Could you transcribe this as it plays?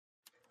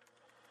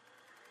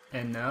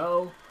And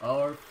now,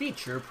 our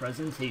feature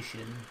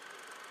presentation.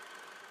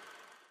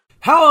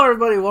 Hello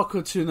everybody,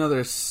 welcome to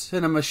another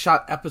Cinema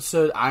Shot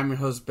episode. I'm your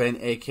host Ben,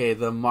 aka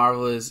The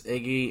Marvelous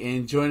Iggy,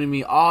 and joining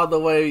me all the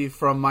way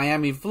from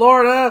Miami,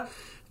 Florida,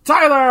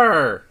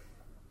 Tyler!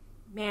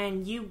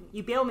 Man, you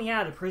bailed me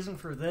out of prison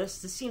for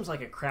this? This seems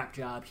like a crap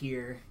job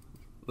here.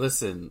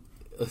 Listen,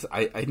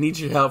 I need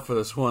your help for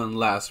this one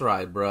last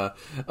ride, bruh.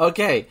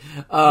 Okay.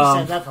 You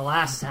said that the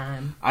last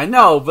time. I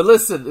know, but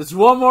listen, it's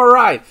one more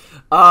ride.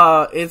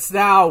 It's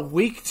now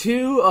week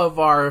 2 of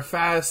our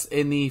Fast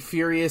and the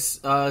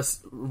Furious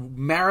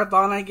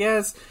marathon, I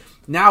guess.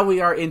 Now we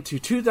are into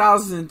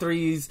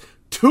 2003's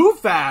Too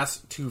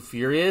Fast, Too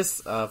Furious,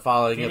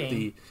 following up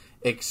the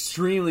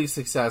extremely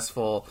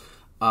successful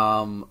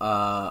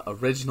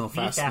original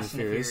Fast and the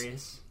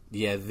Furious.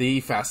 Yeah,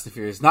 the Fast and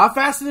Furious. Not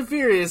Fast and the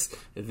Furious,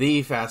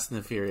 the Fast and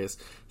the Furious.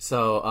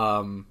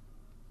 So,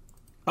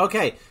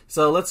 okay,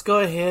 so let's go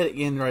ahead and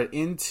get right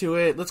into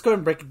it. Let's go ahead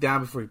and break it down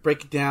before we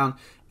break it down,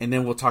 and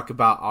then we'll talk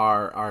about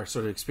our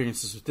sort of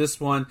experiences with this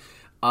one.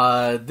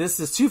 This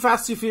is Too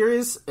Fast, Too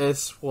Furious.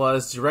 It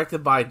was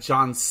directed by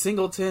John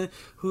Singleton,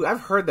 who I've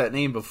heard that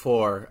name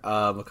before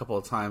a couple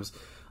of times.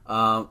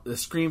 The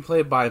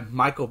screenplay by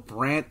Michael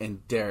Brandt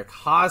and Derek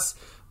Haas,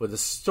 with a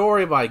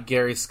story by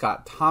Gary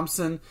Scott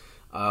Thompson.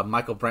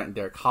 Michael Brandt and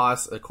Derek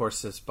Haas, of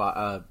course, this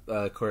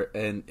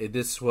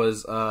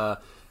was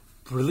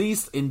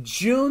released in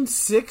June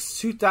 6,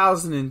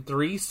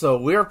 2003, so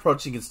we're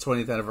approaching its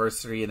 20th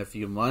anniversary in a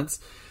few months.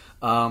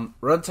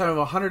 Runtime of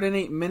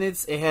 108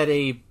 minutes. It had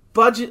a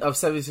budget of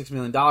 $76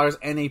 million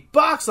and a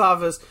box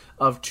office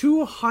of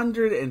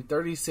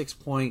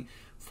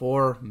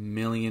 $236.4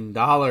 million.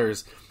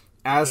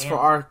 As for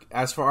our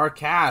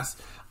cast,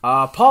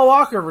 Paul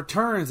Walker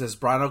returns as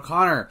Brian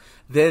O'Connor.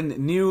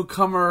 Then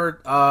newcomer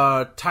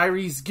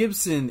Tyrese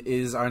Gibson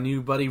is our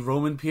new buddy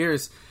Roman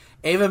Pierce.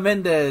 Eva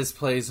Mendes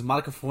plays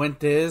Monica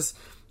Fuentes.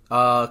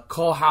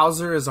 Cole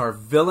Hauser is our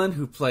villain,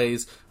 who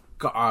plays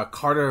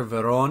Carter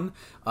Veron.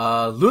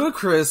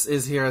 Ludacris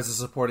is here as a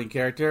supporting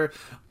character.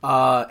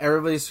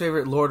 Everybody's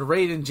favorite Lord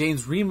Raiden,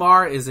 James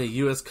Remar, is a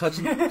U.S.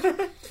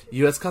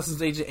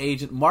 Customs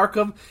Agent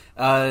Markham.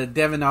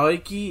 Devin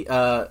Aoki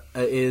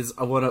is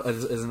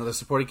another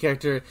supporting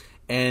character.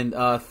 And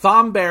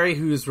Thornberry,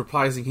 who is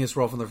reprising his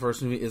role from the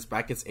first movie, is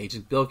back as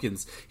Agent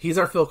Bilkins. He's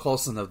our Phil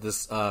Coulson of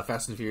this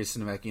Fast and Furious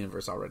cinematic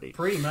universe already.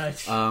 Pretty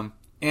much.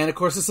 And of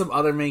course, there's some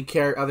other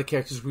other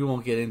characters we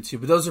won't get into,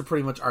 but those are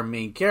pretty much our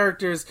main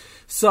characters.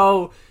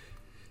 So,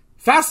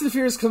 Fast and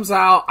Furious comes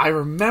out. I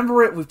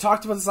remember it. We've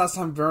talked about this last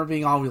time. Remember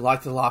being on. We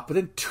liked it a lot. But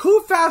then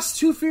Too Fast,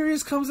 Too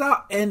Furious comes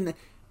out, and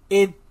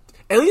it,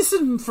 at least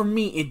for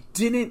me, it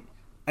didn't.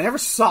 I never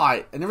saw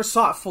it. I never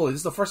saw it fully.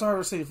 This is the first time I've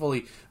ever seen it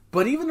fully.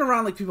 But even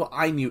around like people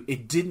I knew,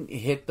 it didn't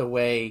hit the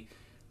way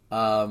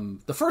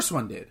the first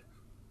one did.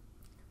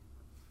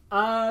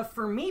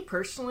 For me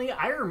personally,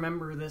 I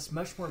remember this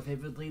much more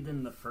vividly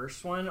than the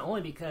first one,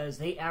 only because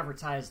they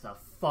advertised the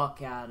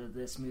fuck out of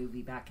this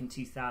movie back in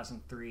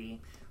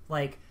 2003.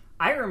 Like,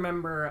 I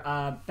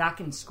remember back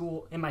in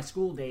my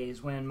school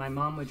days, when my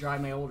mom would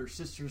drive my older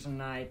sisters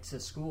and I to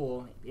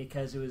school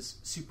because it was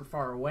super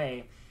far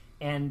away,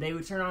 and they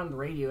would turn on the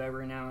radio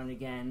every now and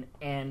again,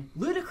 and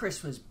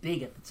Ludacris was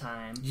big at the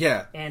time.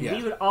 Yeah. And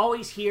we would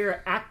always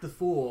hear Act the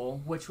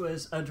Fool, which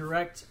was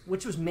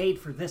made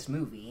for this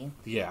movie.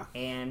 Yeah.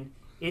 And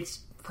it's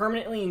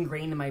permanently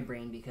ingrained in my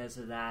brain because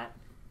of that.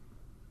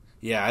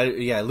 Yeah.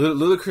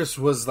 Ludacris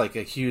was like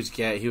a huge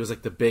get. He was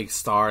like the big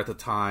star at the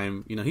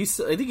time. You know, I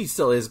think he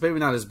still is. Maybe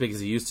not as big as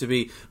he used to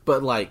be,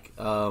 but like,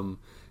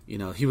 you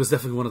know, he was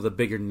definitely one of the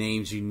bigger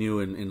names you knew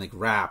in like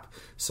rap.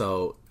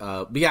 So,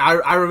 but yeah,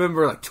 I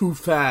remember like Too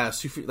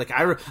Fast, like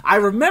I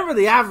remember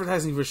the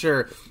advertising for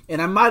sure,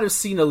 and I might have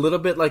seen a little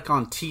bit like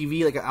on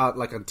TV, like I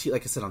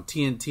said on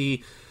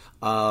TNT,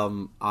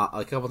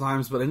 a couple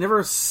times, but I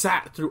never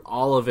sat through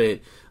all of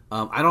it.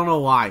 I don't know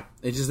why.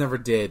 It just never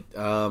did.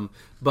 So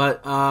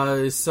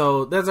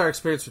that's our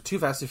experience with Too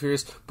Fast and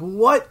Furious. But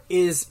what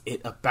is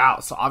it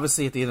about? So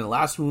obviously at the end of the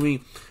last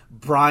movie,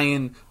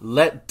 Brian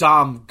let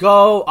Dom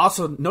go.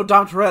 Also, no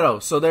Dom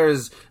Toretto. So there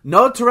is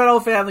no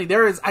Toretto family.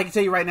 There is, I can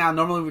tell you right now,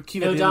 normally we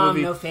keep it in the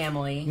movie. No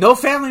family. No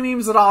family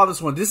memes at all in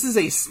this one. This is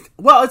it's a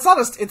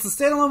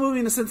standalone movie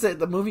in the sense that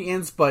the movie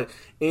ends, but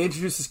it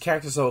introduces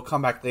characters that will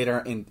come back later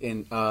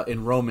in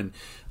Roman.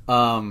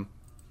 So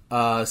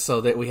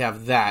that we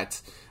have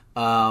that.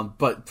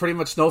 But pretty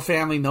much no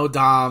family, no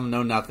Dom,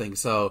 no nothing.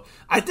 So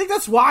I think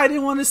that's why I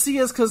didn't want to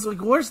see us, because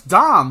like, where's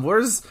Dom?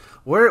 Where's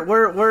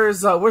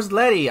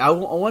Letty? I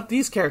want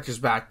these characters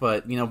back.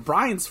 But you know,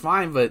 Brian's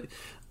fine, but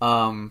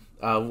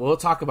we'll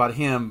talk about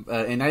him.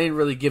 And I didn't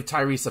really give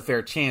Tyrese a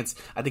fair chance.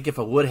 I think if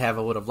I would have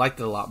liked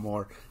it a lot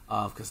more.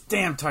 Because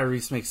damn,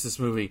 Tyrese makes this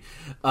movie.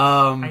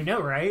 I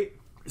know, right?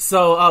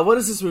 So what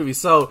is this movie?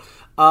 So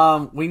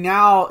we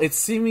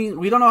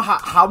don't know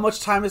how much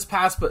time has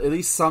passed, but at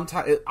least some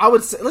time. I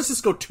would say let's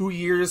just go 2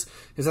 years,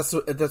 because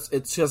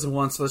it's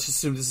 2001. So let's just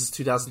assume this is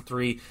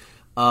 2003.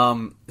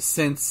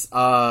 Since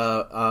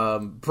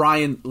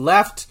Brian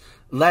left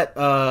let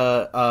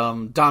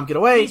Dom get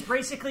away. He's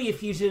basically a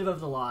fugitive of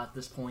the law at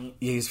this point.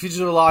 Yeah, he's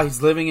fugitive of the law.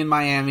 He's living in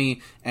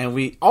Miami, and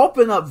we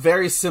open up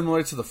very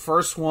similar to the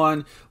first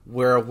one,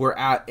 where we're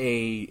at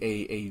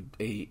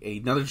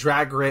another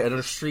drag race,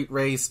 another street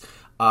race.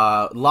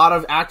 A lot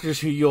of actors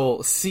who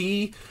you'll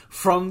see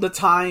from the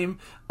time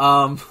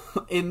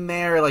in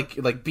there,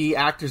 like B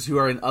actors who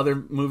are in other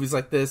movies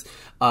like this.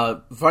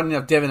 Funny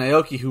enough, Devin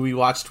Aoki, who we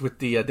watched with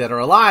the Dead or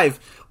Alive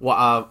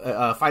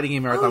fighting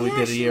game marathon we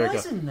did a year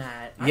ago. In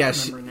that.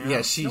 She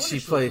plays. She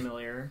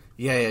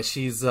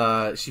plays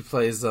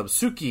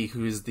Suki,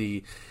 who is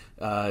the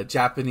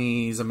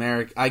Japanese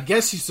American. I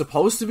guess she's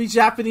supposed to be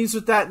Japanese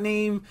with that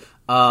name,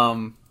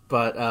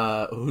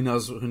 but who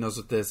knows? Who knows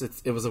with this?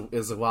 It was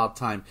a wild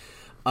time.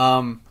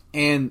 And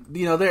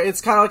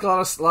it's kind of like a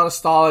lot of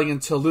stalling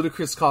until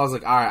Ludacris calls,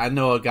 like, all right, I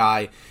know a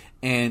guy,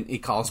 and he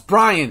calls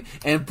Brian,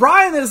 and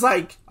Brian is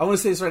like, I want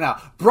to say this right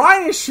now,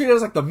 Brian is treated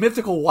as like the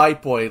mythical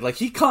white boy. Like,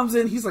 he comes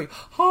in, he's like,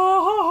 ha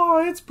ha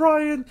ha, it's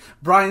Brian.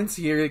 Brian's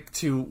here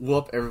to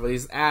whoop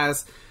everybody's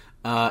ass,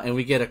 and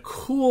we get a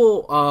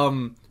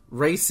cool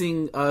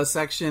racing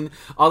section.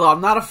 Although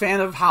I'm not a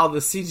fan of how the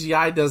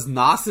CGI does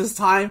NOS this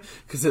time,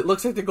 because it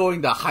looks like they're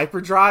going to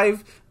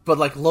hyperdrive, but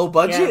like low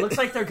budget. Yeah, it looks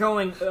like they're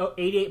going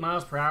 88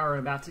 miles per hour and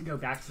about to go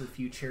back to the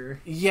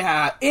future.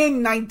 Yeah,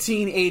 in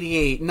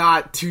 1988,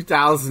 not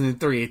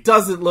 2003. It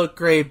doesn't look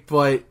great,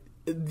 but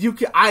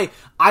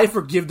I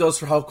forgive those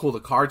for how cool the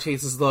car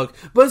chases look,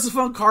 but it's a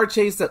fun car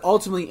chase that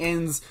ultimately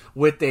ends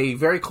with a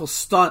very cool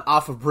stunt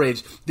off a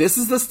bridge. This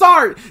is the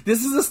start.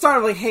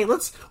 Of like, hey,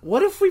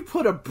 what if we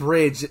put a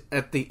bridge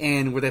at the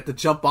end where they have to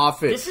jump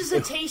off it? This is a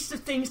taste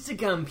of things to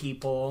come,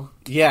 people.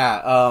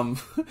 Yeah,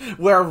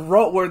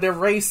 where they're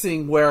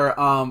racing, where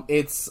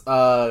it's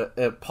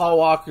Paul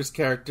Walker's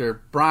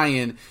character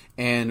Brian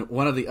and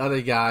one of the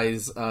other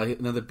guys,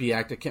 another B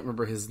actor, I can't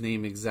remember his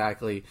name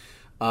exactly.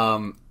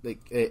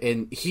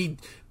 And he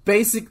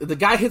basically, the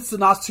guy hits the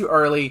NOS too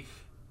early.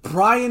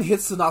 Brian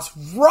hits the NOS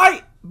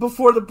right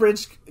before the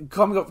bridge,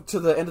 coming up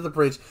to the end of the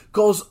bridge,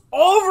 goes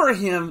over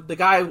him.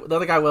 The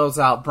other guy wheels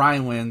out.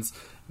 Brian wins,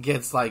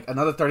 gets like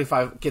another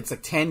 35, gets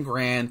like 10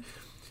 grand.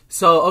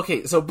 So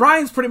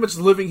Brian's pretty much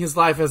living his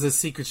life as a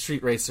secret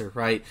street racer,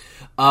 right?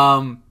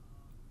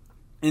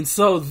 And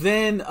so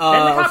then the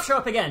cops show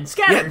up again.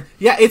 Scatter!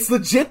 Yeah, it's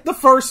legit the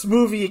first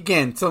movie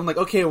again. So I'm like,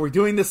 okay, we're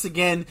doing this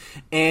again.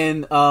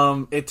 And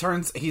it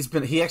turns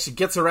he actually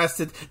gets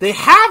arrested. They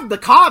have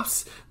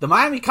the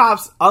Miami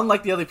cops,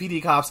 unlike the other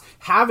PD cops,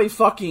 have a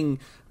fucking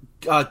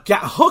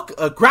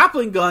a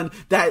grappling gun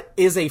that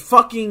is a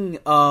fucking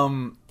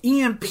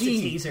EMP. It's a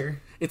taser.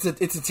 It's a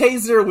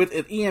taser with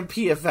an EMP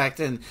effect,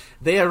 and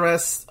they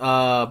arrest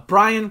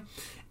Brian,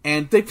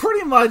 and they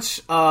pretty much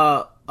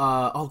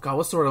oh god,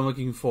 what's the word I'm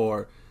looking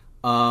for?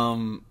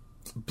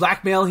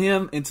 Blackmail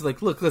him into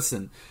like, look,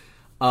 listen,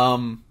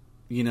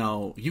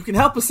 you can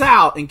help us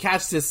out and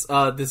catch this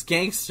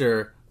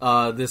gangster.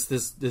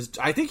 This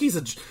I think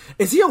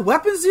is he a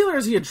weapons dealer or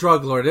is he a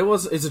drug lord?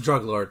 It's a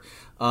drug lord.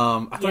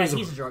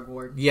 He's a drug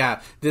lord.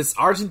 Yeah, this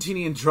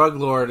Argentinian drug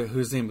lord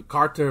who's named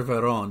Carter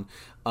Veron.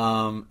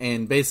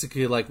 And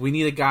basically, like, we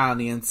need a guy on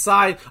the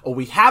inside, or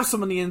we have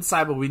someone on the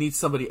inside, but we need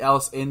somebody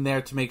else in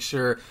there to make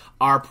sure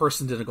our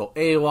person didn't go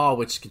AWOL,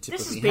 which can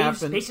typically happen.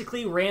 This is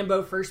basically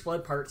Rambo First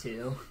Blood Part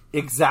 2.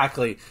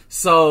 Exactly.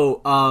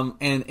 So,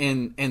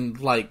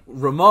 and like,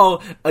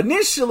 Ramon,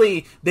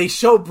 initially, they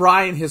show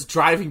Brian his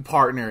driving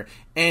partner,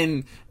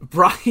 and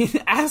Brian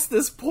asked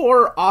this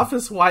poor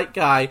office white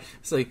guy,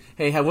 it's like,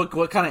 hey,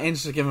 what kind of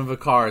engine to give him a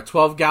car, a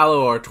 12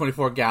 gallo or a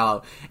 24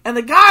 gallo? And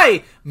the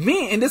guy,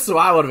 and this is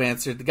what I would have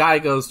answered, the guy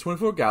goes,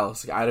 24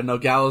 gallos. Like, I didn't know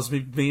gallos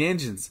mean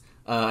engines.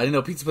 I didn't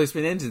know pizza place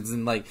mean engines.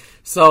 And like,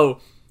 so,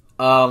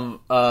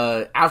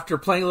 after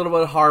playing a little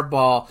bit of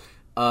hardball,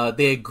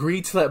 they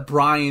agreed to let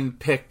Brian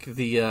pick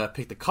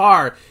the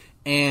car,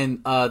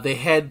 and they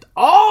head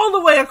all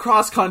the way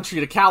across country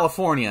to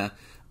California,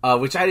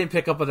 which I didn't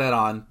pick up on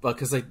that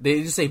because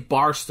they just say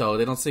Barstow,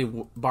 they don't say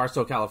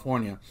Barstow,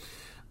 California,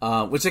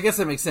 which I guess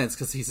that makes sense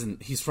because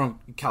he's from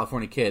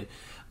California Kid,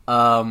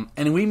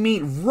 and we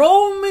meet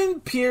Roman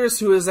Pierce,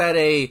 who is at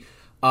a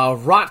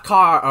rock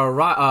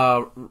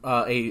car,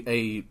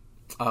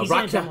 he's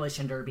in a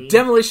demolition derby.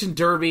 Demolition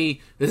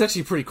derby. There's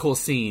actually a pretty cool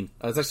scene.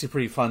 It's actually a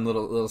pretty fun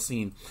little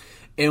scene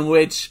in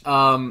which he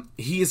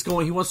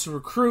wants to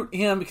recruit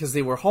him because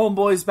they were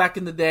homeboys back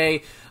in the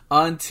day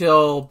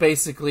until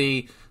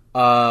basically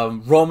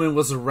Roman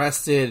was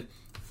arrested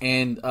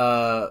and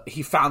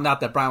he found out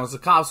that Brian was a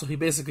cop. So he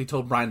basically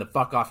told Brian to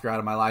fuck off. You're out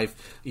of my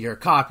life. You're a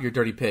cop. You're a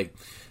dirty pig.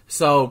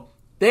 So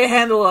they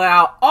handle it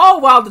out, all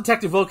while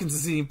Detective Wilkins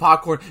is eating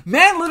popcorn.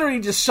 Man literally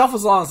just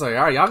shuffles along. It's like,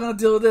 all right, y'all gonna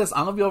deal with this?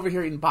 I'm gonna be over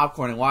here eating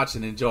popcorn and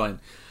watching and enjoying.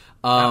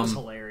 That was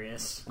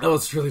hilarious. That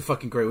was really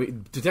fucking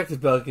great.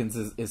 Detective Wilkins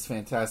is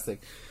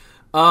fantastic.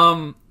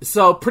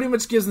 So pretty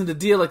much gives them the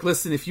deal, like,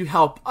 listen, if you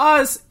help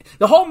us,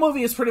 the whole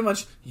movie is pretty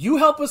much, you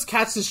help us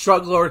catch this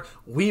drug lord,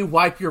 we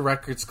wipe your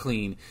records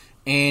clean.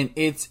 And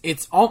this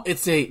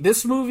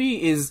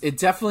movie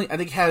definitely, I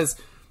think, has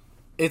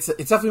it's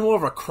definitely more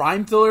of a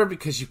crime thriller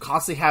because you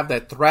constantly have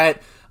that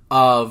threat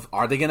of,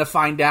 are they going to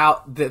find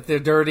out that they're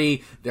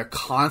dirty? They're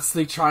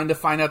constantly trying to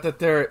find out that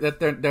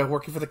they're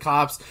working for the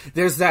cops.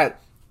 There's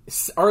that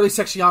early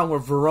section on where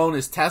Verone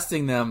is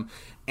testing them,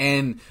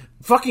 and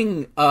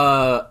fucking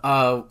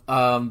the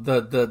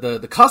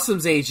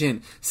customs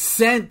agent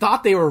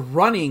thought they were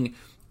running,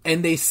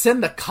 and they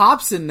send the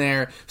cops in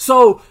there.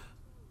 So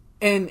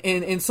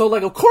and so,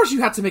 like, of course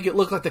you have to make it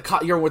look like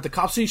you're with the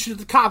cops, so you shoot at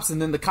the cops,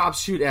 and then the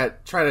cops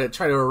try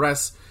to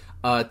arrest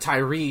not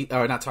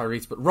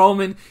Tyrese, but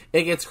Roman.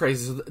 It gets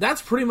crazy. So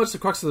that's pretty much the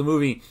crux of the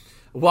movie.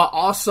 While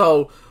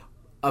also,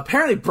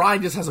 apparently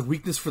Brian just has a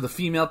weakness for the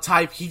female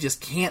type. He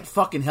just can't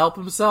fucking help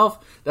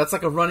himself. That's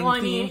like a running theme. Well,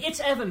 I mean, it's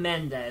Eva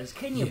Mendes.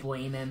 Can you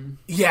blame him?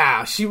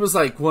 Yeah, she was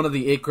like one of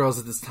the it girls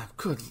at this time.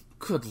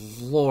 Good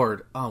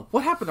lord.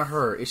 What happened to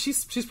her?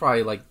 She's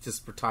probably like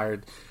just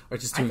retired or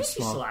just doing small.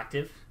 She's still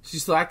active.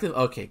 She's still active?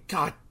 Okay,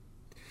 God.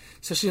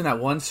 Especially in that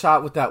one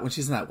shot when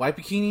she's in that white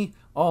bikini.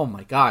 Oh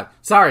my God.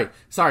 Sorry.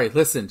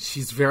 Listen,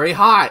 she's very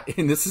hot,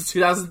 and this is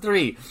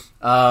 2003.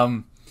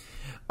 But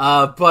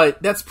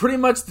that's pretty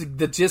much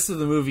the gist of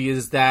the movie,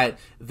 is that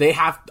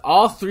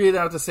all three of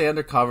them have to stay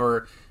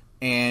undercover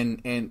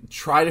and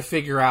try to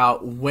figure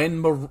out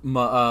when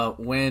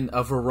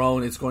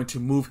Verone is going to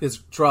move his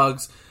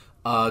drugs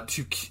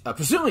to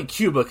presumably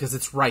Cuba, because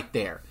it's right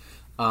there,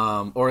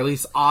 or at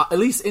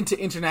least into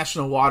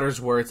international waters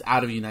where it's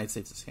out of the United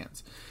States'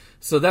 hands.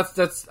 So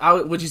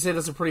would you say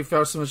that's a pretty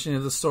fair summation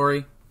of the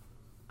story?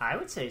 I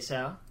would say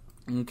so.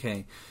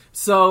 Okay.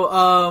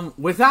 So,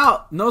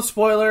 without no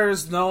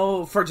spoilers,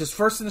 just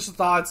first initial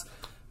thoughts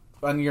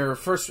on your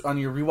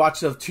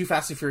rewatch of Too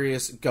Fast and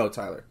Furious. Go,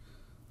 Tyler.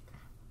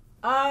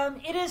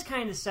 It is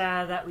kind of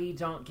sad that we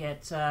don't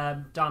get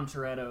Dom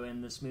Toretto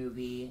in this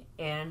movie,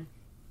 and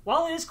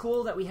while it is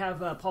cool that we have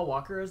Paul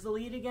Walker as the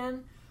lead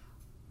again,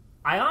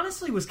 I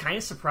honestly was kind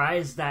of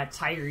surprised that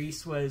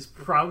Tyrese was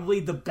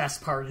probably the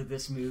best part of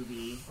this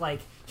movie.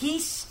 Like, he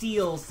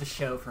steals the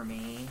show for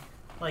me.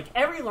 Like,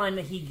 every line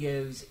that he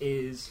gives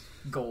is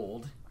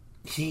gold.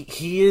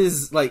 He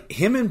is, like,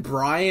 him and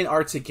Brian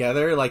are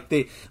together.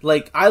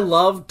 I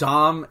love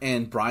Dom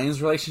and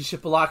Brian's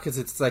relationship a lot, because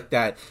it's like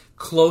that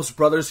close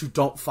brothers who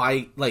don't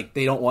fight. Like,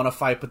 they don't want to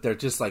fight, but they're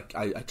just like,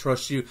 I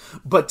trust you.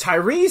 But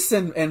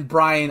Tyrese and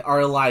Brian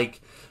are like,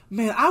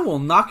 man, I will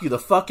knock you the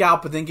fuck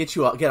out, but then get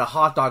a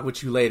hot dog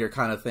with you later,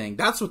 kind of thing.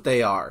 That's what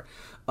they are.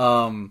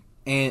 But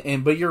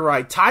you're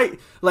right.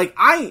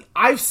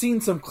 I've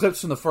seen some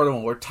clips from the further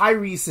one where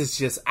Tyrese is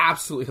just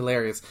absolutely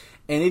hilarious,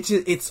 and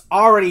it's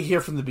already here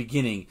from the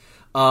beginning.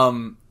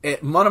 One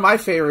of my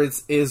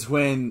favorites is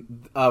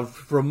when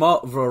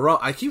Ramon,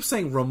 I keep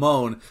saying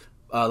Ramon,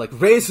 like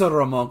Razor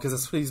Ramon, because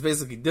that's what he's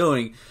basically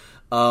doing,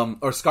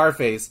 or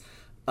Scarface,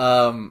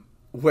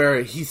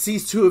 where he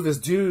sees two of his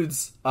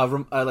dudes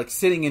like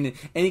sitting in it,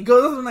 and he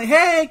goes up and like,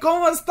 "Hey,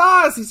 ¿cómo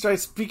estás?" He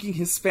starts speaking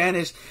his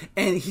Spanish,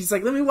 and he's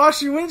like, "Let me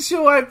wash your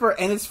windshield wiper,"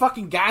 and it's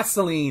fucking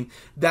gasoline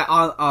that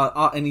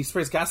and he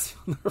sprays gasoline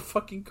on their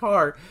fucking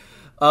car,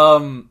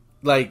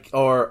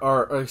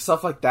 or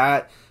stuff like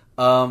that.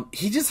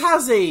 He just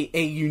has a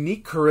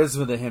unique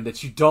charisma to him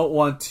that you don't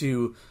want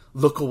to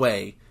look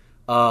away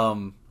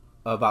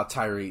about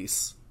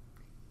Tyrese.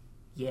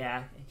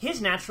 Yeah,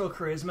 his natural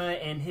charisma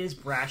and his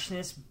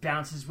brashness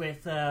bounces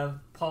with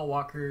Paul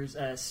Walker's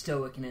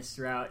stoicness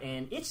throughout,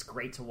 and it's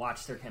great to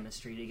watch their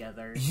chemistry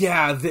together.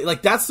 Yeah,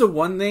 that's the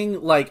one thing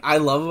I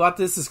love about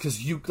this, is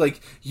because you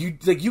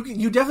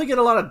definitely get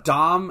a lot of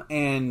Dom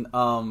and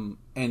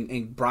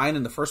Brian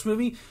in the first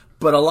movie,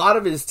 but a lot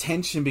of it is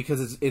tension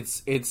because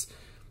it's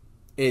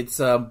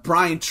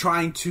Brian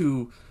trying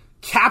to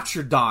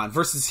capture Don,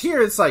 versus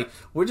here it's like,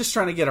 we're just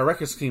trying to get our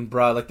records clean,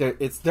 bro. Like they're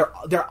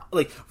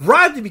like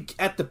right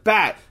at the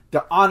bat,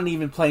 they're on an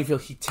even playing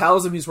field. He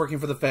tells him he's working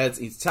for the feds.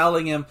 He's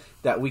telling him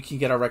that we can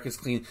get our records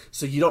clean,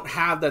 so you don't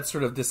have that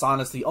sort of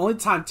dishonesty. The only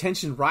time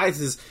tension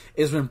rises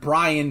is when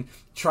Brian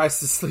tries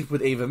to sleep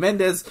with Eva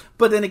Mendes,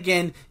 but then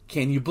again,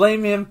 can you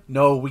blame him?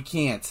 No, we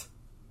can't.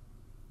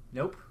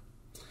 Nope.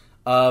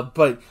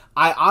 But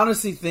I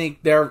honestly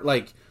think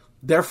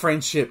their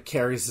friendship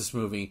carries this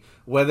movie.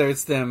 Whether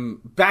it's them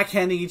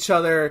backhanding each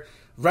other,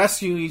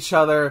 rescuing each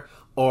other,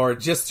 or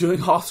just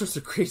doing all sorts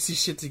of crazy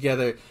shit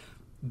together.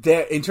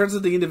 In terms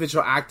of the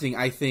individual acting,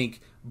 I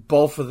think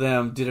both of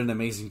them did an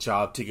amazing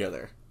job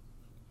together.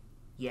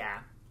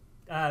 Yeah.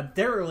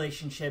 Their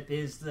relationship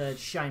is the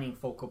shining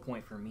focal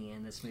point for me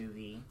in this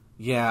movie.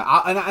 Yeah,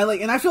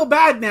 I feel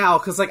bad now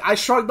because I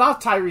shrugged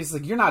off Tyrese,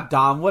 like, you're not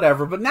Dom,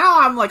 whatever. But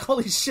now I'm like,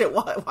 holy shit,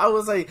 why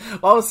was I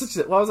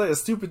a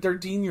stupid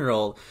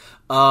 13-year-old?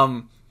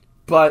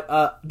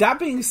 But that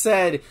being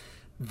said,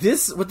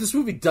 what this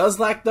movie does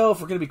lack, though,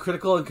 if we're going to be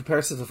critical in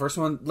comparison to the first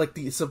one, like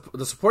the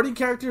supporting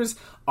characters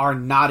are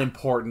not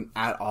important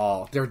at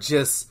all. They're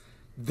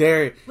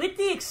with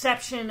the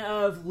exception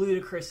of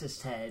Ludacris's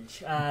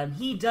Tej.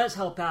 He does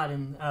help out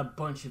in a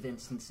bunch of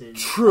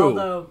instances. True.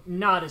 Although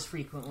not as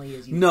frequently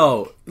as you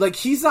think.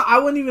 He's not, I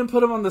wouldn't even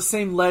put him on the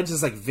same ledge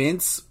as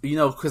Vince,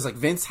 because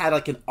Vince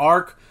had an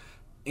arc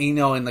you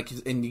know,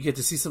 and you get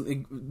to see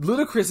something.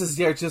 Ludacris is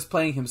there just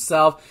playing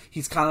himself.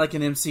 He's kind of like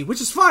an MC,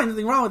 which is fine.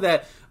 Nothing wrong with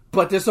that.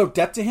 But there's no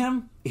depth to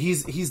him.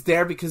 He's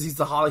there because he's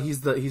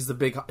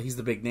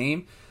the big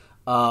name.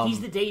 He's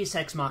the Deus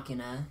Ex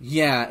Machina.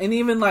 Yeah, and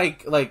even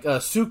like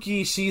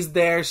Suki, she's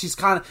there.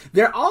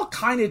 They're all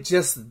kind of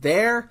just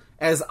there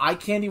as eye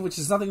candy, which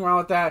is nothing wrong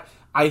with that.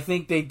 I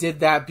think they did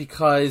that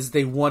because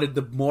they wanted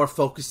the more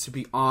focus to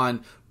be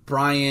on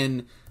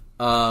Brian,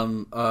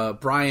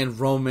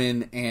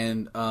 Roman,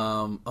 and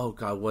oh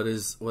god, what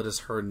is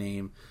her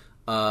name?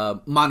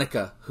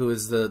 Monica, who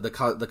is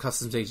the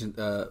customs agent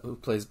who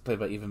played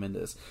by Eva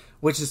Mendes.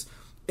 Which is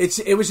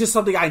it was just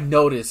something I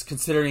noticed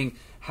considering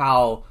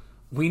how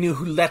we knew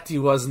who Letty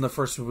was in the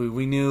first movie.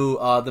 We knew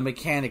the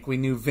mechanic. We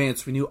knew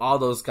Vince. We knew all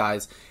those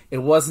guys. It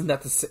wasn't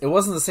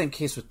the same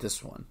case with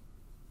this one.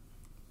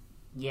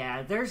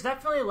 Yeah, there's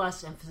definitely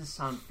less emphasis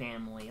on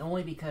family,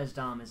 only because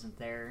Dom isn't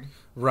there.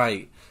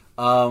 Right.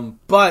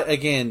 But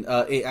again,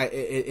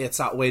 it's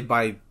outweighed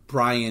by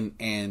Brian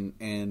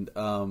and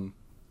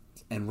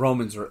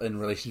Roman's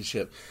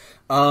relationship.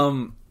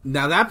 Now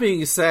that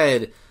being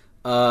said,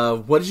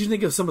 what did you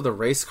think of some of the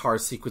race car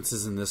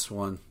sequences in this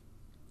one?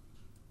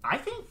 I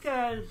think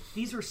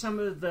these were some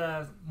of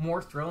the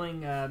more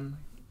thrilling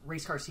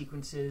race car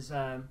sequences.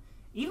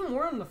 Even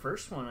more than the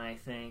first one, I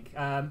think.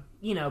 Bad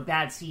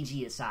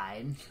CG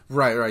aside.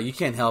 Right. You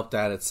can't help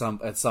that at some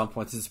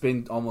points. It's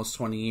been almost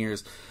 20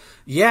 years.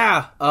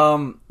 Yeah,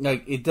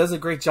 it does a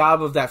great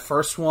job of that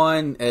first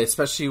one,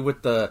 especially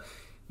with the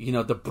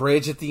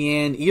bridge at the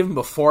end. Even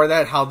before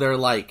that, how they're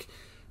like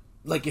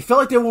it felt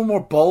like they were more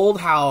bold.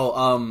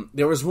 How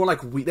there was more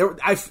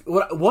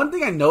one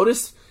thing I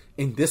noticed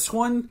in this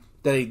one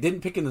that I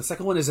didn't pick in the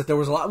second one is that there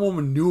was a lot more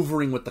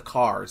maneuvering with the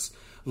cars.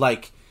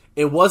 Like,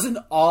 it wasn't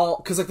all...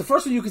 Because, the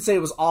first one you could say it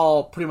was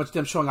all pretty much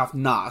them showing off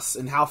NOS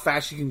and how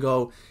fast you can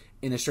go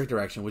in a straight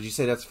direction. Would you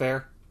say that's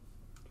fair?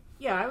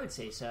 Yeah, I would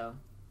say so.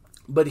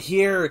 But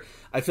here,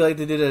 I feel like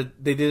they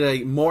did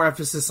a more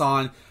emphasis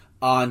on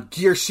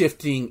gear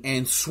shifting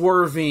and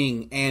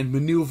swerving and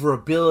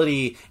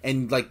maneuverability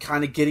and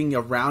kind of getting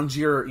around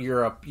your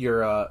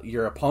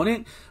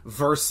opponent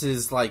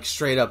versus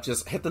straight up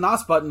just hit the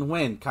NOS button,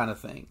 win kind of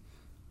thing.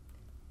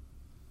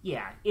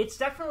 Yeah, it's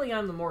definitely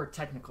on the more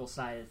technical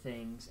side of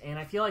things, and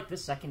I feel like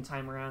this second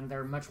time around,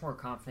 they're much more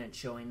confident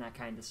showing that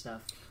kind of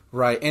stuff.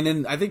 Right, and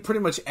then I think pretty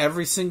much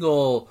every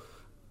single,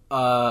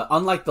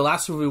 unlike the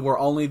last movie where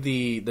only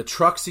the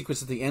truck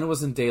sequence at the end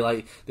was in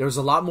daylight, there was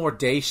a lot more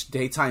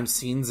daytime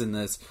scenes in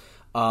this.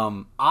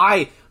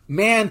 I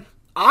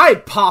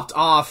popped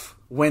off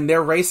when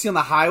they're racing on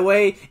the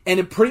highway,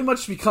 and it pretty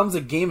much becomes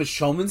a game of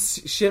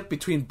showmanship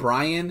between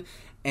Brian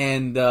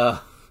and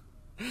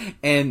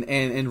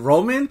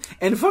Roman,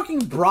 and fucking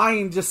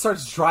Brian just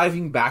starts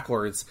driving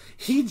backwards.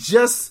 He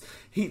just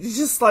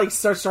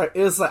starts driving.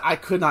 It was I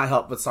could not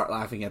help but start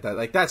laughing at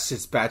that. That's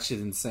just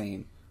batshit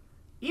insane.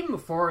 Even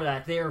before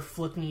that, they were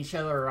flipping each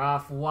other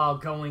off while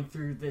going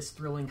through this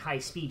thrilling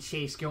high-speed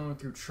chase, going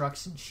through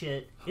trucks and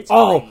shit. It's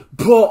great.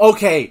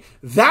 Okay.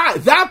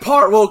 That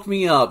part woke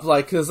me up.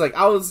 Because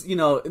I was,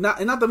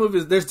 not the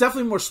movie. There's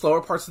definitely more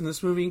slower parts in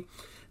this movie.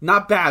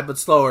 Not bad, but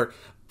slower.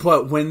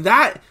 But when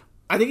that...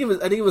 I think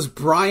it was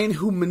Brian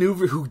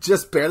who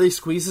just barely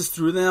squeezes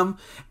through them,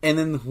 and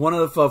then one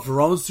of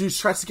Verone's dudes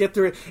tries to get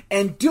through it,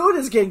 and dude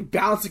is getting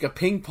bounced like a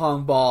ping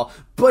pong ball,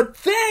 but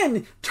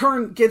then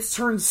gets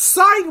turned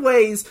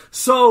sideways,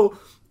 so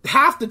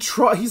half the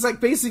truck, he's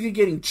basically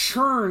getting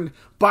churned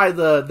by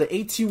the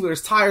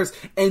 18-wheeler's tires,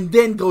 and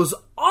then goes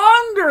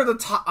under the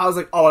top. I was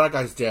like, oh, that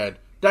guy's dead.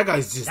 That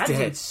guy's just dead. That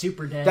dude's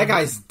super dead. That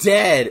guy's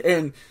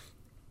dead,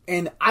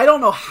 and I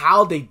don't know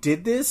how they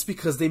did this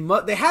because they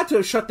had to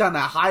have shut down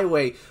that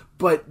highway.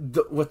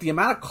 But with the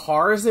amount of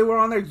cars they were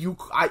on there, you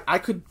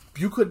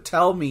could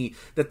tell me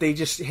that they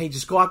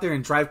just go out there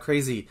and drive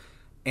crazy,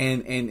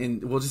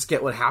 and we'll just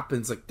get what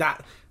happens like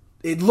that.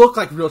 It looked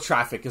like real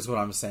traffic, is what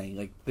I'm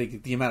saying.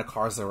 The amount of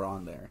cars that were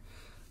on there.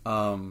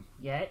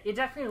 Yeah, it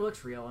definitely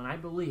looks real, and I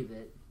believe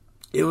it.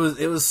 It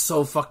was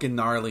so fucking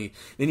gnarly.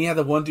 Then you have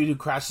the one dude who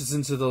crashes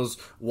into those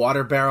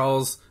water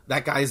barrels.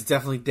 That guy's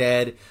definitely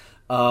dead.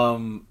 There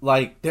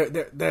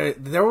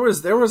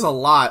was a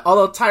lot.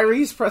 Although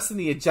Tyrese pressing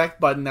the eject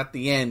button at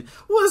the end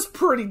was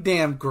pretty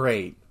damn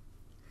great.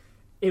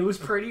 It was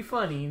pretty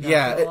funny, not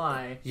gonna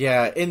lie.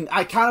 Yeah, and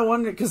I kind of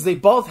wondered, because they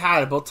both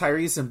had it, both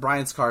Tyrese and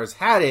Brian's cars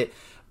had it,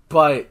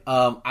 but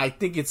I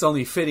think it's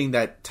only fitting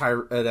that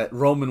that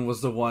Roman was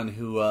the one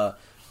who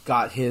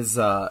got his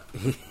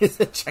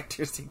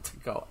ejector seat to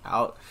go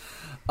out.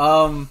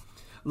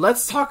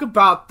 Let's talk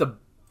about the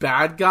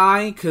bad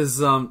guy, because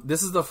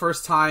this is the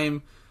first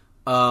time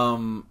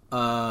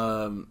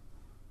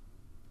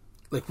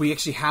we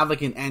actually have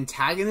an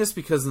antagonist,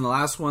 because in the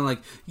last one we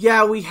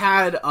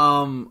had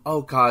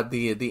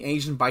the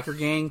Asian biker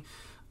gang.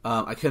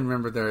 I couldn't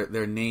remember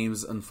their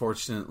names,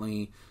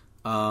 unfortunately.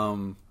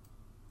 I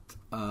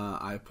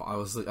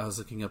was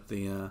looking up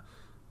the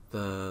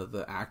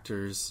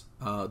actors,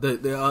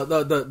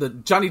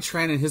 the Johnny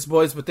Tran and his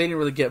boys, but they didn't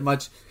really get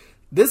much.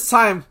 This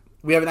time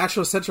we have an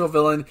actual central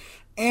villain,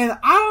 and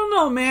I don't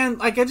know, man.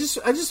 Like, I just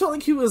felt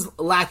like he was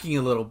lacking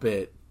a little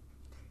bit.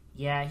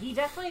 Yeah, he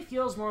definitely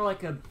feels more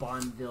like a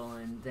Bond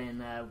villain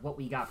than what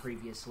we got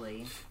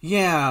previously.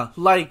 Yeah,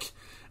 like,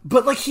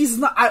 but like he's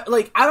not. I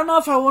don't know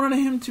if I wanted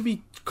him to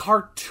be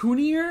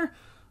cartoonier,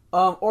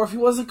 or if he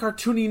wasn't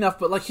cartoony enough.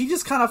 But like, he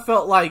just kind of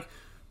felt like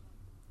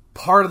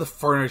part of the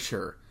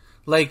furniture.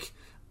 Like,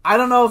 I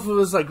don't know if it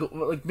was like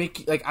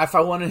if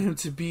I wanted him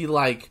to be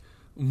like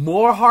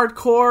more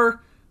hardcore.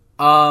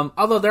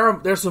 Although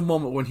there's a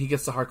moment when he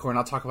gets to hardcore, and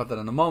I'll talk about that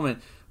in a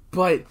moment.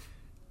 But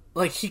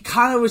like, he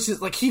kind of was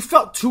just like, he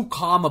felt too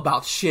calm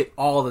about shit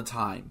all the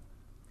time.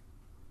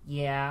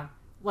 Yeah,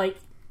 like,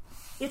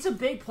 it's a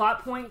big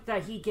plot point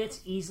that he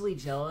gets easily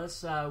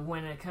jealous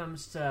when it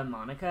comes to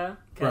Monica,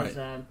 because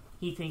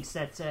he thinks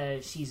that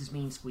she's his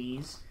mean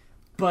squeeze.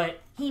 But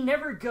he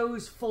never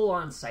goes full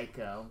on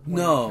psycho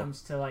when it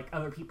comes to like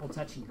other people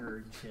touching her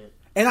and shit.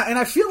 And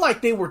I feel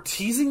like they were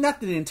teasing that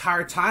the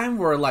entire time,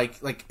 where like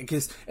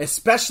because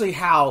especially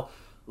how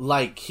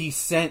like he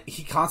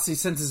constantly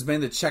sends his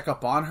men to check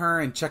up on her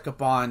and check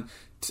up on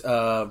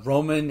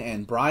Roman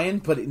and Brian,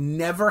 but it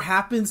never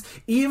happens.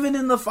 Even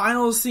in the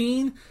final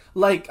scene,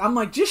 like, I'm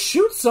like, just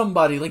shoot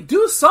somebody, like,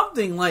 do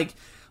something, like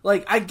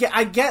I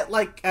get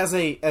like as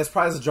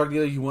probably as a drug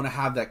dealer, you want to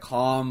have that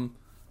calm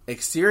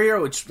exterior,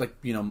 which, like,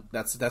 you know,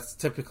 that's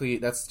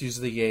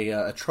usually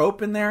a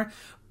trope in there,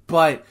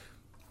 but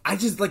I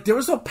just, like, there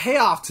was no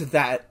payoff to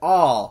that at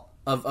all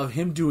of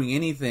him doing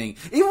anything.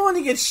 Even when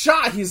he gets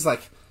shot, he's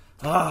like,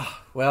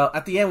 well,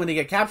 at the end when they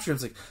get captured,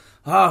 it's like,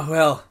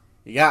 well,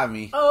 you got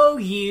me. Oh,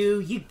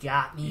 you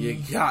got me. You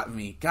got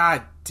me.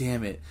 God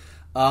damn it.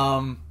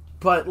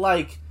 But,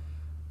 like,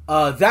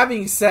 that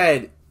being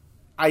said,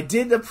 I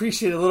did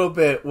appreciate a little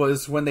bit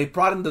was when they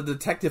brought in the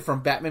detective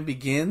from Batman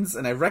Begins,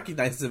 and I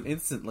recognized him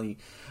instantly.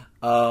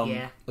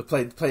 Who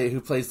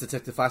plays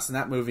Detective Flash in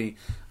that movie.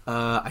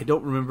 I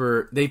don't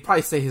remember. They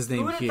probably say his name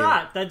here. Who would have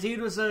thought? That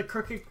dude was a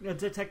crooked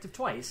detective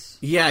twice.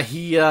 Yeah,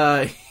 he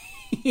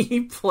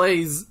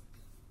plays.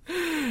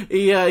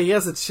 He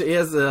has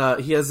a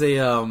they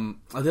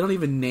don't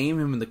even name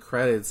him in the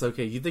credits.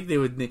 Okay, you think they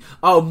would name...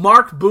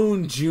 Mark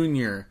Boone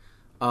Jr.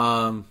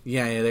 There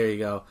you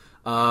go.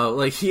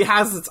 Like, he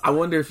has... I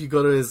wonder if you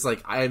go to his,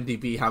 like,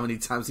 IMDb, how many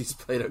times he's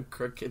played a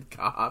crooked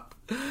cop.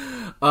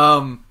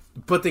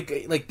 But we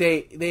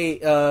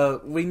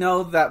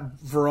know that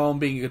Verone,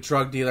 being a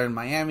drug dealer in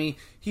Miami,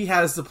 he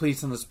has the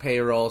police on his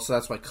payroll, so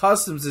that's why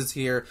Customs is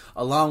here,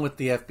 along with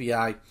the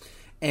FBI.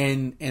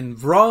 And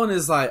Verone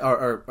is like,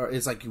 or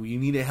is like, you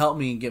need to help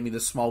me and get me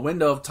this small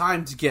window of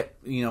time to get,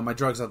 you know, my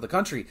drugs out of the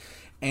country.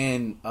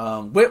 And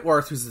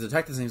Whitworth, who's the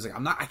detective's name, is like,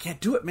 I can't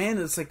do it, man.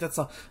 It's like, that's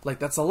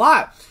a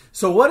lot.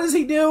 So what does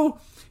he do?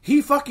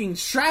 He fucking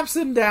straps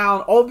him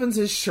down, opens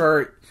his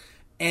shirt,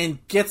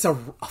 and gets a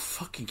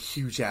fucking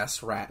huge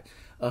ass rat.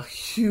 A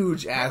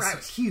huge ass. That rat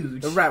was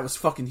huge. The rat was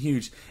fucking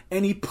huge.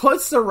 And he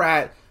puts the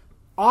rat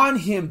on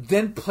him,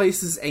 then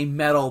places a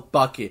metal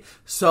bucket.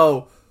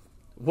 So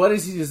what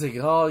is he just like?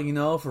 Oh, you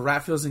know, if a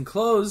rat feels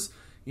enclosed,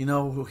 you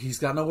know, he's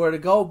got nowhere to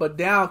go but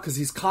down, because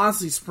he's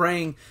constantly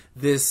spraying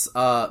this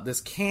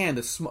can,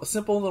 this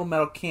simple little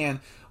metal can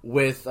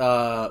with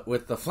a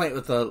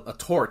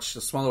torch,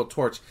 a small little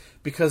torch,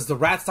 because the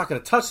rat's not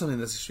going to touch something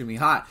that's extremely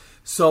hot.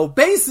 So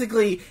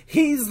basically,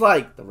 he's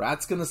like, the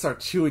rat's going to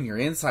start chewing your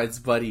insides,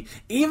 buddy.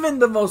 Even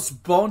the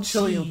most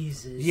bone-chilling...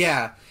 Jesus.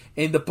 Yeah,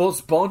 in the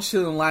most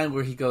bone-chilling line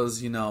where he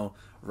goes, you know,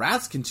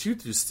 rats can chew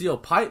through steel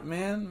pipe,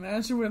 man.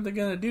 Imagine what they're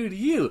going to do to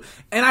you.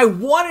 And I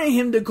wanted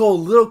him to go a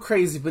little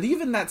crazy, but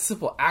even that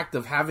simple act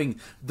of having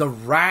the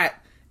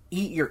rat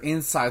eat your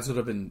insides would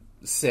have been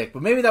sick.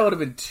 But maybe that would have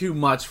been too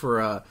much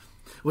for...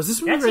 Was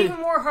this movie That's even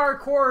more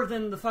hardcore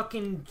than the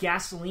fucking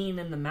gasoline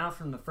in the mouth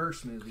from the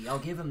first movie. I'll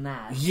give him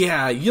that.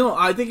 Yeah, you know,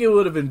 I think it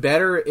would have been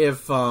better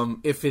if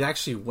it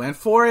actually went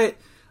for it.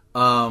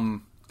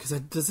 Because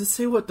does it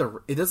say what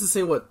it doesn't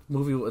say what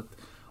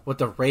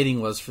the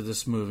rating was for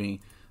this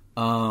movie.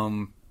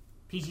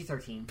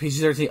 PG-13.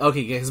 PG-13.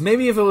 Okay, because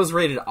maybe if it was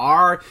rated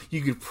R,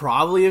 you could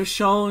probably have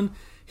shown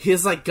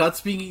his, like, guts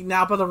being eaten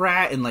out by the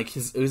rat and, like,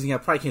 his oozing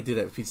out. Probably can't do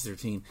that with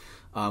PG-13.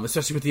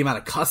 Especially with the amount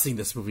of cussing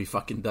this movie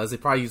fucking does. They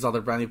probably use all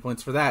their brownie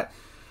points for that.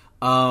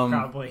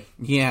 Probably.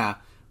 Yeah.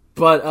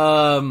 But,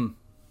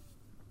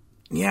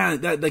 yeah,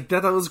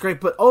 that was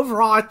great. But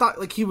overall, I thought,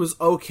 like, he was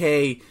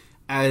okay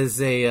as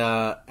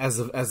a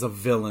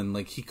villain.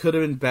 Like, he could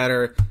have been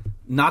better.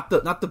 Not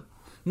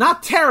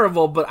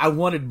terrible, but I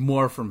wanted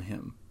more from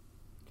him.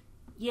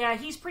 Yeah,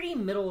 he's pretty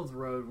middle of the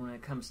road when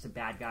it comes to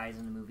bad guys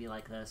in a movie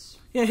like this.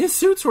 Yeah, his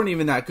suits weren't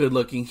even that good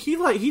looking. He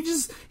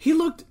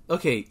looked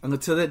okay.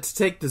 To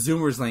take the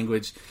Zoomers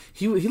language,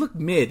 he looked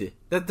mid.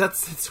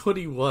 That's what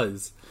he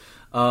was.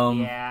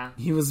 Yeah,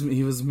 he was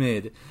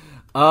mid.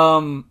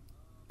 But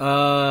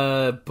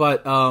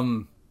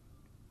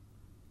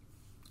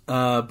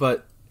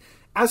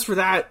as for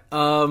that,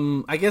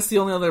 I guess the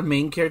only other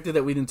main character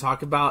that we didn't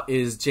talk about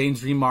is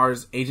James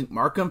Remar's Agent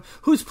Markham,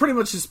 who's pretty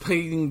much just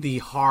playing the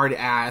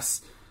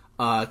hard-ass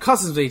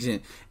customs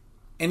agent.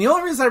 And the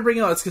only reason I bring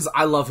it up is because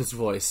I love his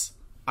voice.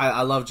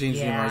 I love James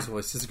Yeah. Remar's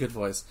voice. It's a good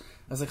voice.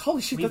 I was like,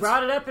 holy shit. We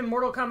brought it up in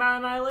Mortal Kombat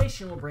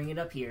Annihilation. We'll bring it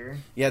up here.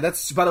 Yeah,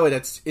 that's, by the way,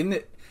 that's in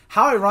the,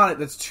 how ironic,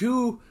 that's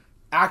two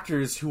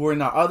actors who were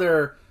in our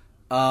other,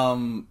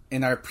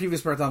 in our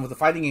previous marathon with the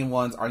fighting game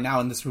ones are now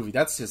in this movie.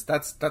 That's just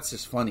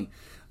funny.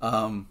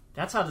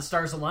 That's how the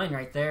stars align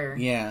right there.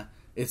 Yeah.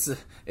 It's,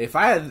 if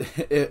I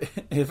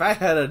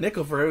had a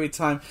nickel for every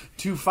time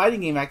two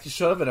fighting game actors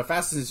showed up in a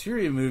Fast and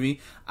Furious movie,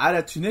 I'd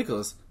have 2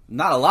 nickels.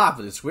 Not a lot,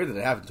 but it's weird that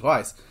it happened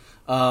twice.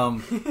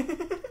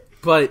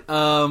 But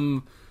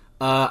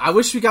I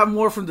wish we got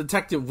more from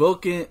Detective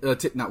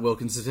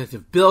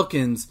Detective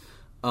Bilkins.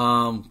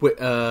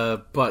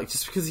 But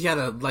just because he had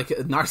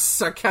a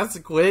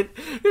sarcastic wit,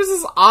 there's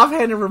this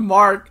offhanded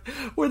remark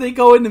where they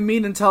go in to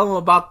meet and tell him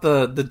about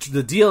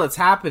the deal that's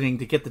happening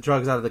to get the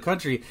drugs out of the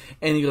country,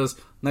 and he goes,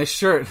 nice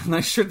shirt,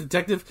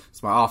 detective,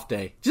 it's my off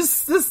day.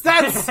 Just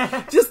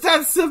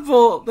that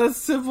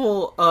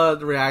simple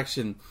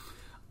reaction.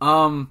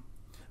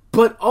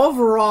 But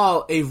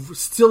overall,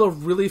 still a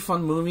really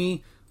fun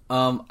movie.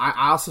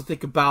 I also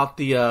think about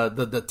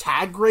the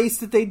tag race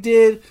that they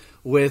did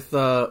with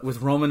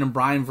Roman and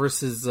Bryan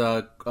versus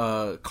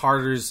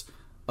Carter's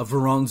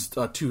Verone's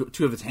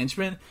two of his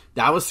henchmen.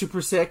 That was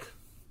super sick.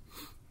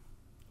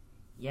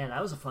 Yeah,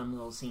 that was a fun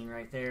little scene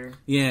right there.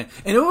 Yeah,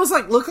 and it was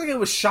looked like it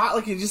was shot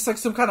like in just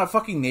some kind of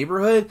fucking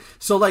neighborhood.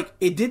 So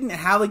it didn't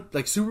have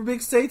like super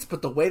big states,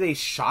 but the way they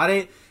shot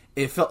it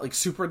felt like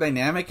super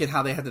dynamic, and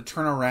how they had to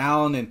turn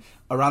around and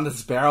around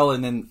this barrel,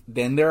 and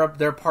then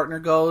their partner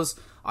goes.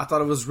 I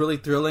thought it was really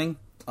thrilling.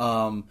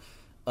 All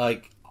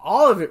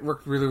of it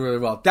worked really, really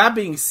well. That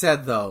being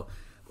said, though,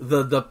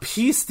 the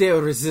piece de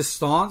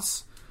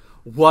resistance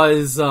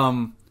was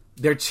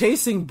they're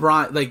chasing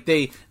Brian.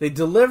 They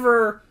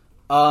deliver.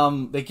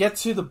 They get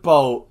to the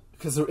boat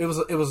because it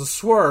was a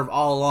swerve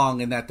all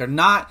along in that they're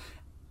not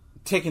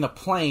taking a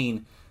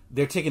plane.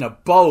 They're taking a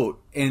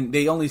boat, and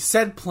they only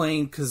said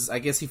plane because I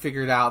guess he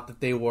figured out that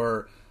they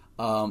were.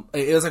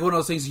 It was like one of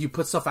those things you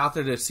put stuff out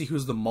there to see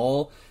who's the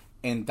mole,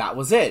 and that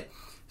was it.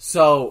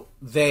 So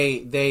they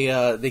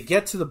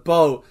get to the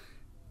boat,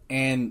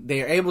 and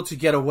they are able to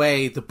get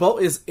away. The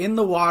boat is in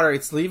the water.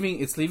 It's leaving.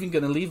 Going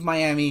to leave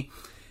Miami,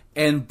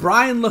 and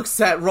Brian looks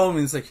at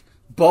Roman. He's like,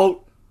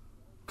 boat,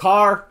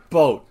 car,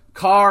 boat,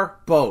 car,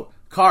 boat,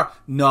 car.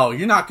 No,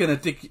 you're not gonna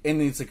think. And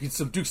it's like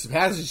some Dukes of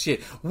Hazzard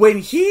shit. When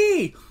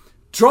he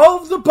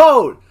drove the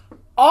boat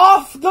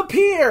off the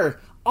pier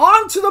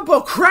onto the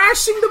boat,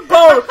 crashing the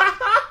boat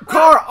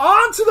car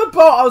onto the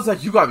boat, I was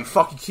like, you gotta be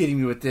fucking kidding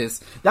me with this.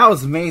 That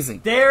was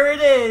amazing. There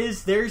it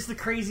is. There's the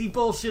crazy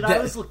bullshit I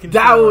was looking for.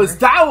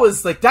 That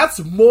was like, that's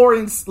more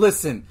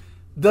listen,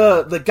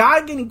 the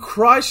guy getting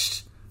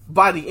crushed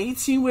by the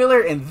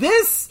 18-wheeler, and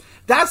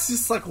that's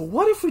just like,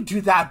 what if we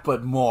do that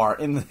but more?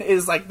 And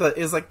is like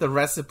the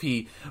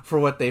recipe for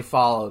what they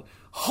followed.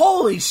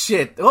 Holy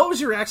shit. What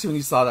was your reaction when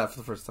you saw that for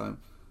the first time?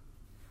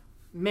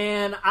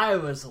 Man, I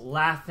was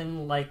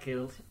laughing like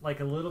a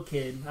little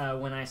kid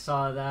when I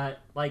saw that.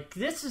 Like,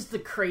 this is the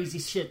crazy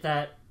shit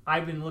that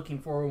I've been looking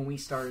for when we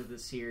started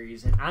this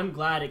series, and I'm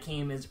glad it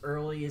came as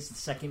early as the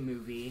second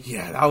movie.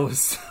 Yeah, that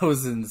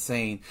was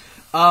insane.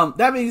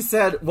 That being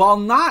said, while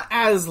not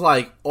as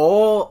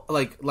all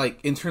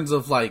in terms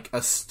of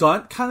a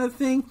stunt kind of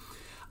thing,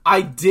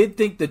 I did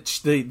think that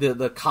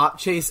the cop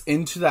chase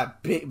into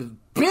that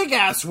big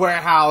ass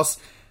warehouse,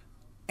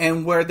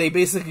 and where they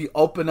basically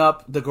open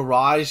up the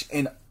garage,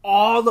 and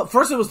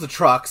first it was the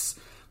trucks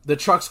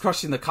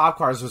crushing the cop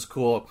cars was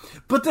cool,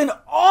 but then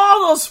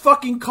all those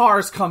fucking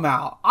cars come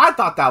out. I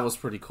thought that was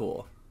pretty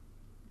cool.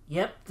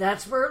 Yep,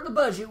 that's where the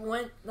budget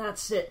went.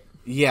 That's it.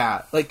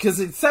 Yeah, because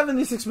it's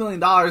 $76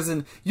 million,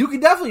 and you can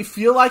definitely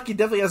feel like it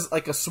definitely has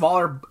a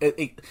smaller.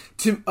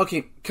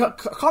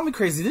 Call me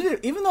crazy.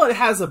 Even though it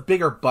has a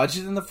bigger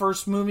budget than the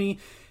first movie,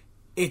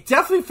 it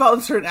definitely felt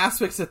in certain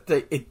aspects that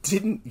it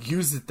didn't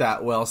use it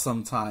that well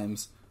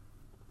sometimes.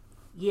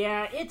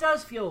 Yeah, it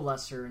does feel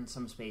lesser in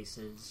some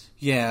spaces.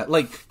 Yeah,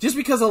 just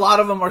because a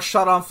lot of them are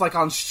shut off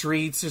on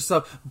streets or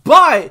stuff.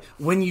 But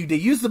when they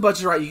use the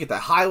budget right, you get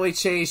that highway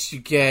chase, you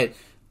get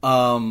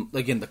all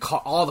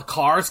the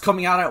cars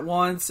coming out at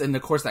once, and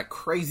of course that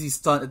crazy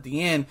stunt at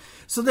the end.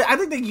 So I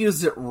think they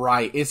used it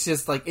right. It's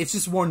just it's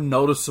just more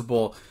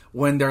noticeable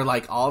when they're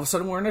all of a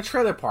sudden we're in a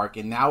trailer park,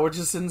 and now we're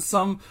just in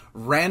some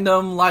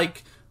random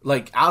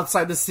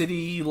outside the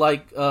city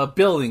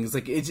buildings.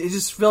 It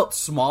just felt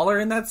smaller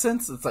in that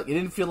sense. It's it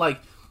didn't feel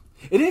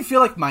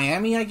like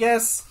Miami, I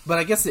guess. But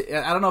I guess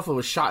I don't know if it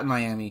was shot in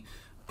Miami,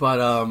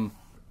 but I don't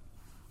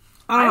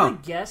know. I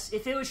would guess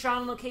if it was shot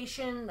on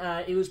location,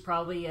 it was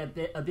probably a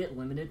bit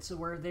limited to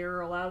where they were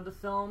allowed to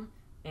film,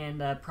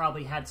 and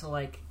probably had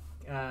to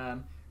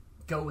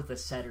go with a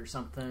set or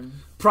something.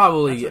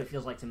 Probably, that's what it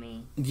feels like to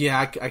me. Yeah,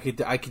 I could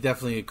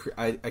definitely agree.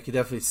 I could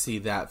definitely see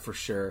that for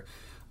sure.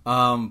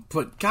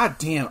 But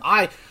goddamn,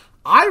 I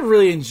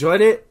really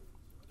enjoyed it.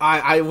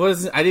 I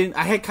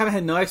had kind of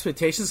had no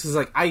expectations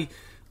because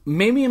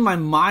maybe in my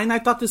mind I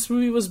thought this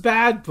movie was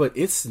bad, but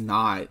it's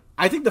not.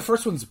 I think the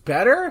first one's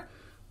better.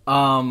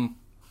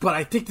 But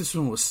I think this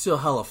one was still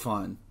hella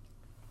fun.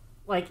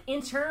 like,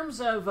 in terms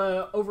of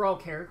overall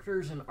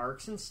characters and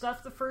arcs and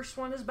stuff, the first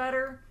one is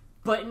better.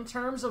 But in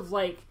terms of,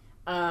 like,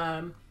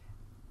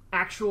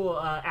 actual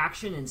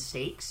action and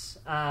stakes,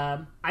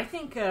 I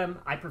think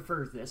I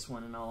prefer this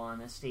one, in all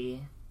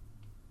honesty.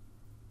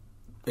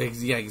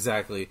 Yeah,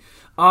 exactly.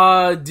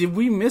 Did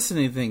we miss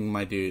anything,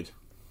 my dude?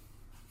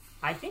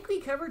 I think we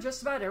covered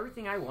just about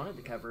everything I wanted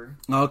to cover.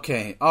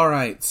 Okay,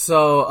 alright.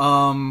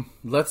 So,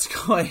 let's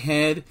go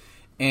ahead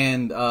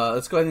and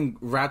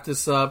wrap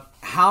this up.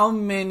 How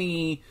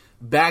many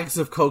bags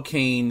of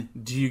cocaine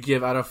do you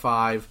give out of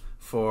 5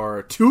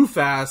 for Too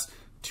Fast,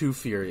 Too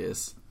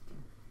Furious?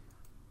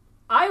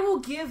 I will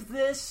give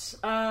this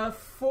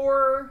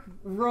 4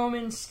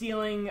 Roman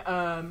stealing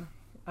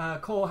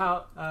Cole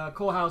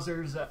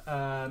Hauser's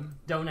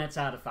donuts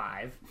out of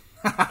 5.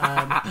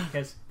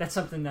 Because that's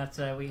something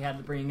that we had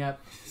to bring up.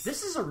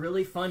 This is a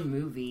really fun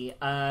movie.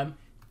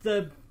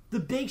 The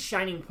big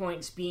shining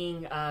points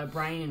being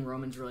Brian and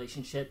Roman's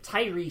relationship.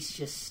 Tyrese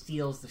just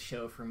steals the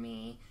show for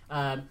me.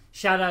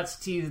 Shout outs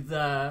to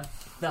the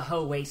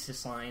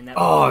Oasis line. That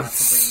it's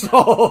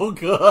so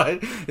good.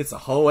 It's a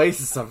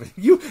Oasis of it.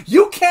 You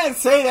can't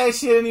say that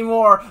shit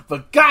anymore,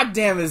 but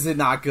goddamn is it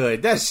not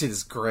good. That shit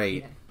is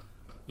great.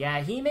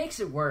 Yeah, he makes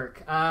it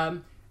work.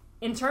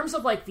 In terms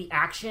of like the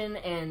action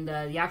and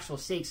the actual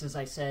stakes, as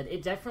I said,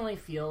 it definitely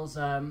feels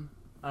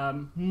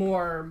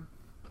more.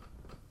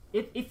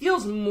 It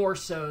feels more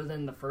so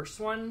than the first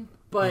one,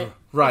 but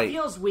right. It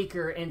feels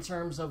weaker in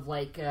terms of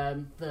like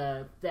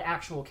the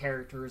actual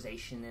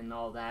characterization and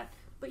all that.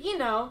 But you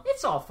know,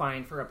 it's all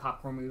fine for a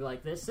popcorn movie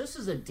like this. This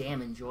is a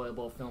damn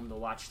enjoyable film to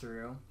watch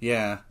through.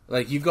 Yeah,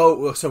 like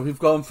so we've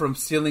gone from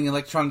stealing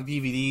electronic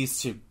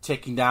DVDs to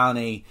taking down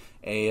a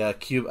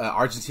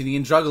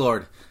Argentinian drug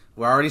lord.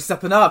 We're already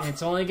stepping up.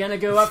 It's only going to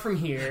go up from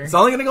here. It's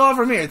only going to go up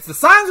from here. The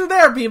signs are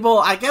there, people.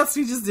 I guess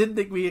we just didn't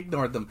think we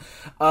ignored them.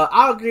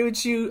 I'll agree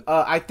with you.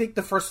 I think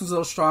the first one's a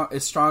little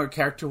stronger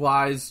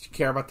character-wise. You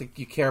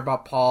care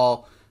about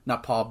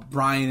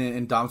Brian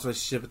and Dom's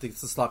relationship. I think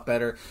it's a lot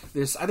better.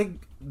 I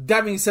think,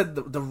 that being said,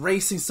 the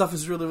racing stuff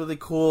is really, really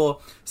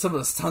cool. Some of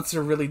the stunts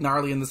are really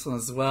gnarly in this one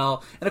as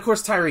well. And of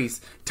course,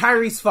 Tyrese.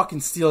 Tyrese fucking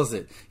steals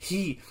it.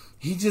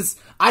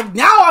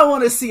 I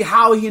want to see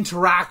how he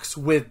interacts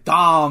with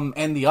Dom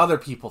and the other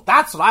people.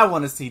 That's what I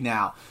want to see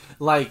now.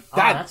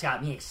 That's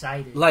got me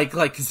excited.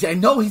 Cause I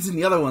know he's in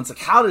the other ones. Like,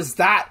 how does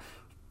that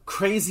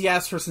crazy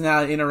ass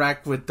personality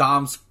interact with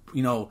Dom's,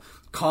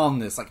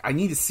 calmness? Like, I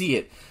need to see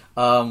it.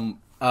 I'm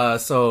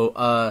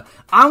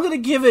gonna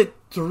give it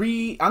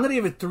 3. I'm gonna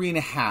give it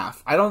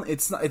 3.5. I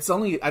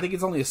think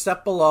it's only a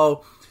step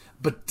below,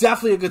 but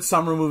definitely a good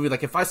summer movie.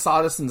 Like, if I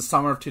saw this in the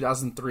summer of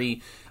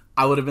 2003,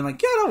 I would have been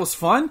like, yeah, that was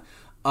fun.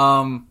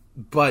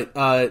 But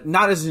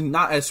not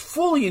as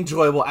fully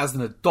enjoyable as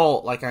an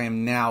adult like I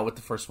am now with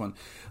the first one.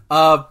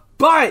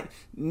 But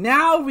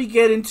now we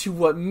get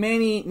into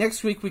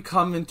next week we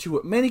come into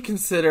what many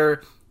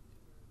consider,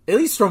 at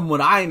least from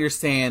what I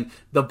understand,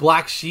 the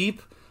black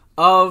sheep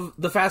of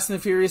the Fast and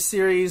the Furious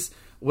series,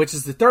 which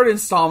is the 3rd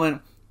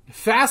installment,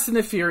 Fast and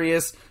the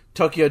Furious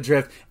Tokyo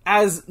Drift,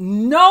 as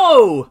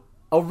no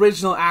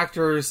original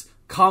actors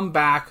come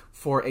back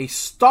for a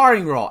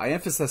starring role. I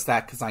emphasize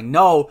that because I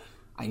know,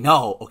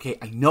 okay?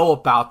 I know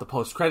about the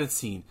post-credit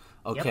scene,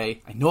 okay?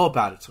 Yep. I know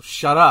about it, so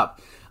shut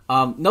up.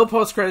 No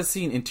post-credit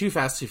scene in Too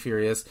Fast, Too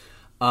Furious.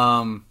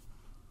 But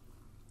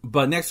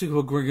next week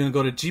we're going to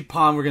go to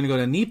Japan, we're going to go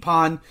to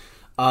Nippon,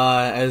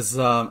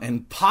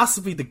 and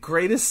possibly the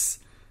greatest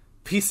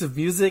piece of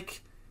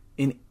music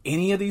in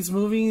any of these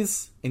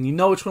movies. And you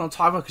know which one I'm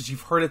talking about because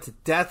you've heard it to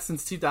death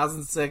since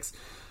 2006.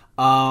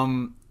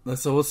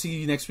 So we'll see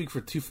you next week for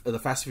the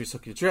Fast and Furious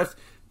Tokyo Drift.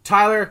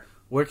 Tyler,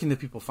 where can the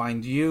people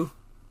find you?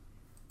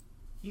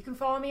 You can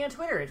follow me on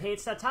Twitter at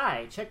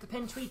HeyIt'sThatTy. Check the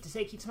pinned tweet to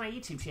take you to my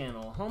YouTube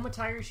channel, Home of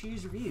Tire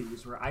Shoes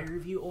Reviews, where I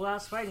review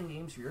old-ass fighting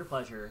games for your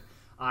pleasure.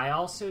 I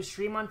also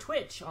stream on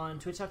Twitch, on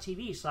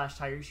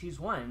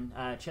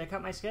twitch.tv/TireShoes1. Check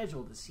out my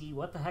schedule to see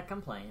what the heck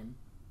I'm playing.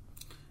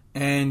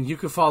 And you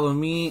can follow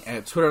me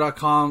at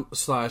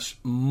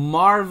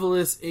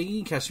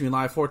twitter.com/marvelousiggy. Catch me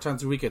live 4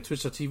 times a week at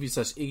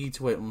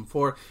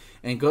twitch.tv/iggy2814.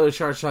 And go to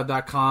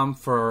chartshot.com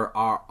for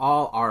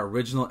all our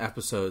original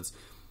episodes.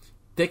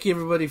 Thank you,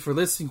 everybody, for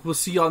listening. We'll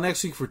see y'all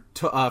next week for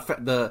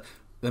let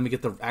me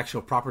get the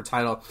actual proper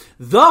title.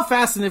 The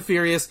Fast and the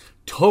Furious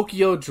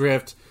Tokyo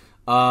Drift.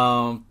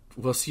 We'll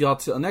see y'all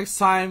till next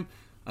time.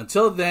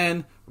 Until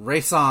then,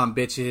 race on,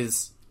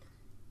 bitches.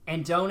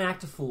 And don't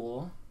act a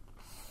fool.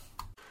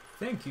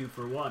 Thank you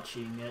for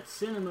watching at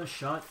Cinema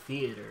Shot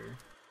Theater.